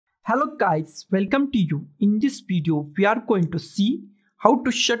Hello guys, welcome to you. In this video, we are going to see how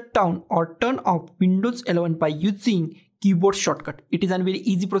to shut down or turn off Windows 11 by using keyboard shortcut. It is a very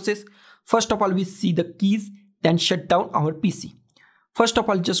easy process. First of all, we see the keys, then shut down our PC. First of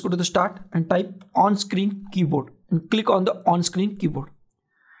all, just go to the start and type on screen keyboard and click on the on screen keyboard.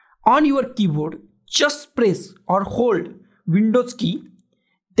 On your keyboard, just press or hold Windows key,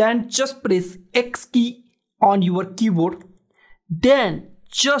 then just press X key on your keyboard, then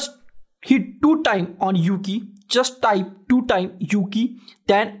just hit 2 times on U key, just type 2 times U key,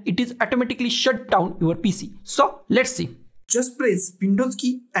 then it is automatically shut down your PC. So let's see. Just press Windows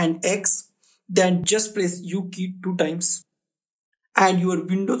key and X, then just press U key 2 times and your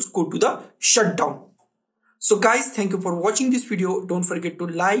Windows go to the shutdown. So guys, thank you for watching this video. Don't forget to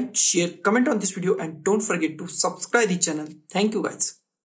like, share, comment on this video and don't forget to subscribe the channel. Thank you guys.